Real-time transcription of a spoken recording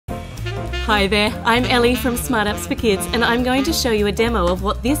Hi there, I'm Ellie from Smart Apps for Kids, and I'm going to show you a demo of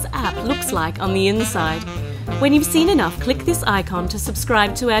what this app looks like on the inside. When you've seen enough, click this icon to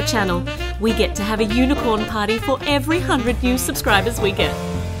subscribe to our channel. We get to have a unicorn party for every 100 new subscribers we get.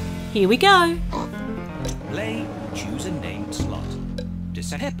 Here we go. Play, choose a named slot to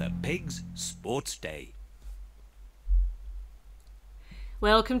set Peppa Pig's Sports Day.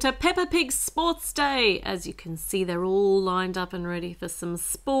 Welcome to Peppa Pig Sports Day. As you can see, they're all lined up and ready for some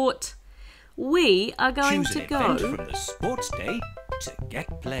sport. We are going Choose to an go event from the Sports Day to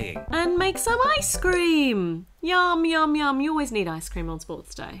get playing. and make some ice cream. Yum, yum, yum. You always need ice cream on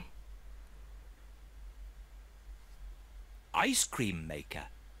Sports Day. Ice cream maker.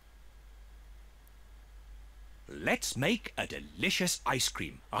 Let's make a delicious ice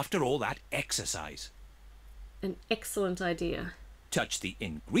cream after all that exercise. An excellent idea. Touch the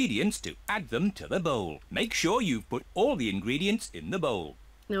ingredients to add them to the bowl. Make sure you've put all the ingredients in the bowl.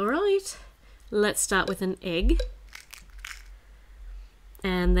 All right. Let's start with an egg.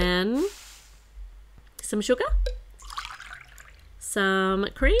 And then some sugar, some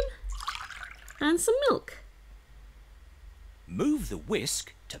cream, and some milk. Move the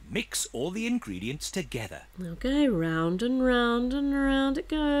whisk to mix all the ingredients together. Okay, round and round and round it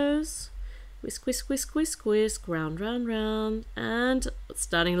goes. Whisk, whisk, whisk, whisk, whisk, round, round, round, and it's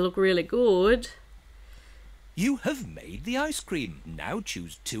starting to look really good. You have made the ice cream. Now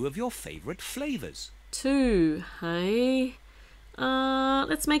choose two of your favourite flavours. Two, hey?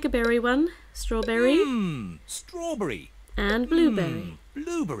 Let's make a berry one. Strawberry Strawberry. and blueberry.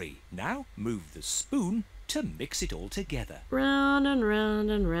 Blueberry. Now move the spoon to mix it all together. Round and round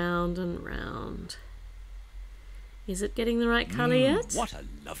and round and round. Is it getting the right colour yet? What a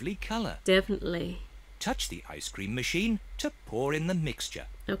lovely colour. Definitely. Touch the ice cream machine to pour in the mixture.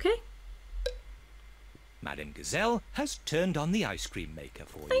 Okay, Madame Gazelle has turned on the ice cream maker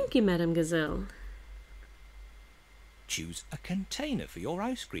for you. thank you, Madame Gazelle. Choose a container for your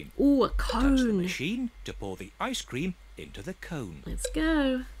ice cream. Ooh, a Touch the cone. machine to pour the ice cream into the cone. Let's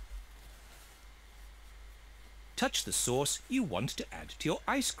go. Touch the sauce you want to add to your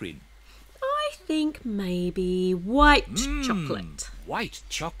ice cream. I think maybe white chocolate. White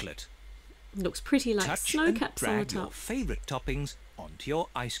chocolate. Looks pretty like Touch snow and caps on the drag your top. favourite toppings onto your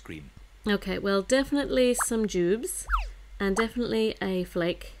ice cream. Okay, well, definitely some jubes and definitely a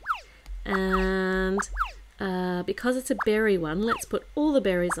flake. And because it's a berry one, let's put all the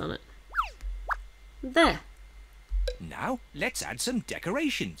berries on it. There. Now let's add some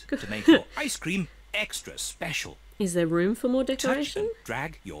decorations to make your ice cream extra special. Is there room for more Touch decoration? and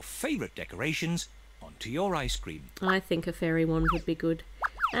drag your favourite decorations onto your ice cream. I think a fairy wand would be good.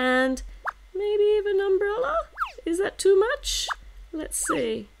 And maybe even an umbrella? Is that too much? Let's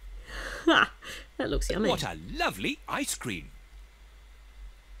see. Ha! That looks yummy. What a lovely ice cream!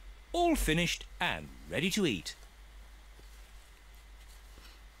 All finished and ready to eat.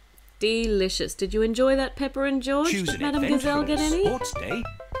 Delicious. Did you enjoy that, Peppa and George? Choose Did an Madame event Gazelle from get the any? Sports Day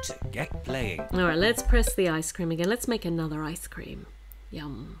to get playing. All right, let's press the ice cream again. Let's make another ice cream.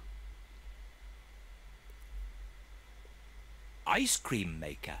 Yum. Ice cream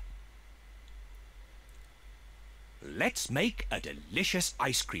maker. Let's make a delicious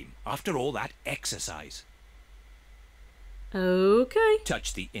ice cream after all that exercise. Okay.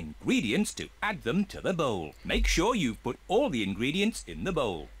 Touch the ingredients to add them to the bowl. Make sure you've put all the ingredients in the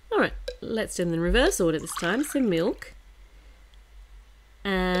bowl. All right, let's do them in reverse order this time. So milk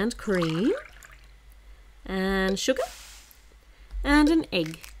and cream and sugar and an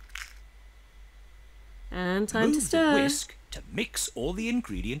egg. And time Move to the stir. whisk to mix all the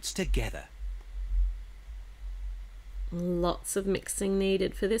ingredients together. Lots of mixing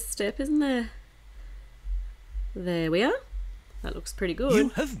needed for this step, isn't there? There we are. That looks pretty good. You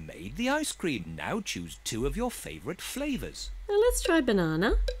have made the ice cream. Now choose two of your favourite flavours. Now let's try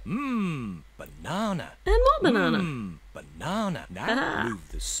banana. Banana. And what banana? Banana. Now Ah. move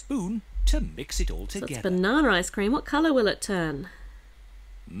the spoon to mix it all So it's together. banana ice cream. What colour will it turn?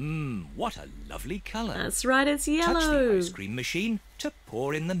 What a lovely colour. That's right, it's Touch yellow. the ice cream machine to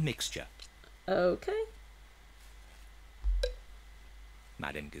pour in the mixture. Okay.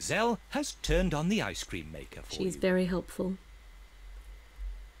 Madame Gazelle has turned on the ice cream maker for She's you. very helpful.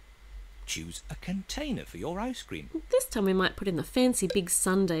 Choose a container for your ice cream. This time we might put in the fancy big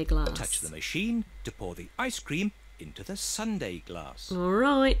sundae glass. Touch the machine to pour the ice cream into the sundae glass. All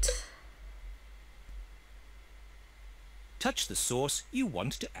right. Touch the sauce you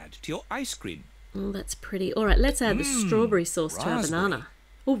want to add to your ice cream. Oh, that's pretty. All right, let's add the strawberry sauce to our raspberry. banana.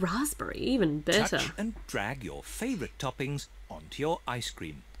 Oh, raspberry, even better. Touch and drag your favourite toppings onto your ice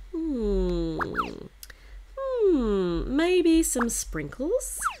cream. Maybe some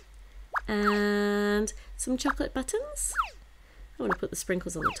sprinkles And some chocolate buttons. I want to put the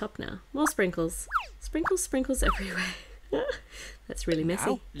sprinkles on the top now. More sprinkles. Sprinkles, sprinkles everywhere. That's really messy.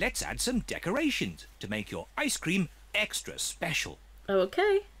 Now, let's add some decorations to make your ice cream extra special.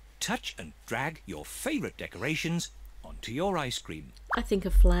 Okay. Touch and drag your favourite decorations onto your ice cream. I think a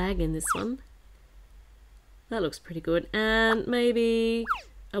flag in this one. That looks pretty good. And maybe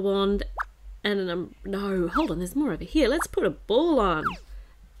a wand and no, hold on, there's more over here. Let's put a ball on.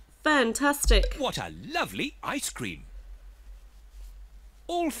 Fantastic. What a lovely ice cream.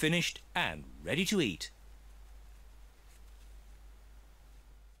 All finished and ready to eat.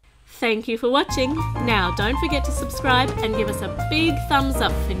 Thank you for watching. Now don't forget to subscribe and give us a big thumbs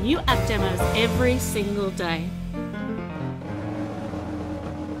up for new app demos every single day.